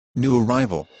New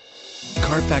arrival.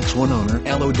 Carfax One owner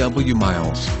LOW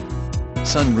miles.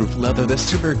 Sunroof leather. This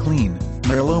super clean,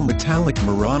 Merlot metallic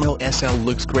Murano SL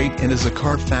looks great and is a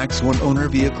Carfax One owner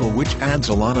vehicle, which adds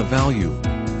a lot of value.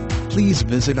 Please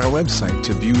visit our website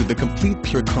to view the complete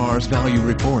Pure Cars Value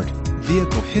Report,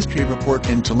 Vehicle History Report,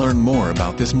 and to learn more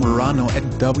about this Murano at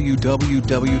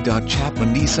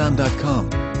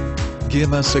www.chapmannissan.com.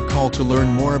 Give us a call to learn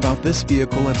more about this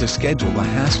vehicle and to schedule a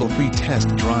hassle-free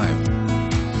test drive.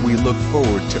 We look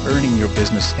forward to earning your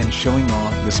business and showing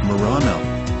off this Murano.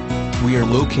 We are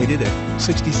located at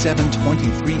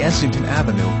 6723 Essington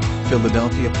Avenue,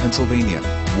 Philadelphia, Pennsylvania,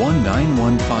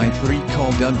 19153.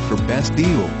 Call Doug for best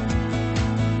deal.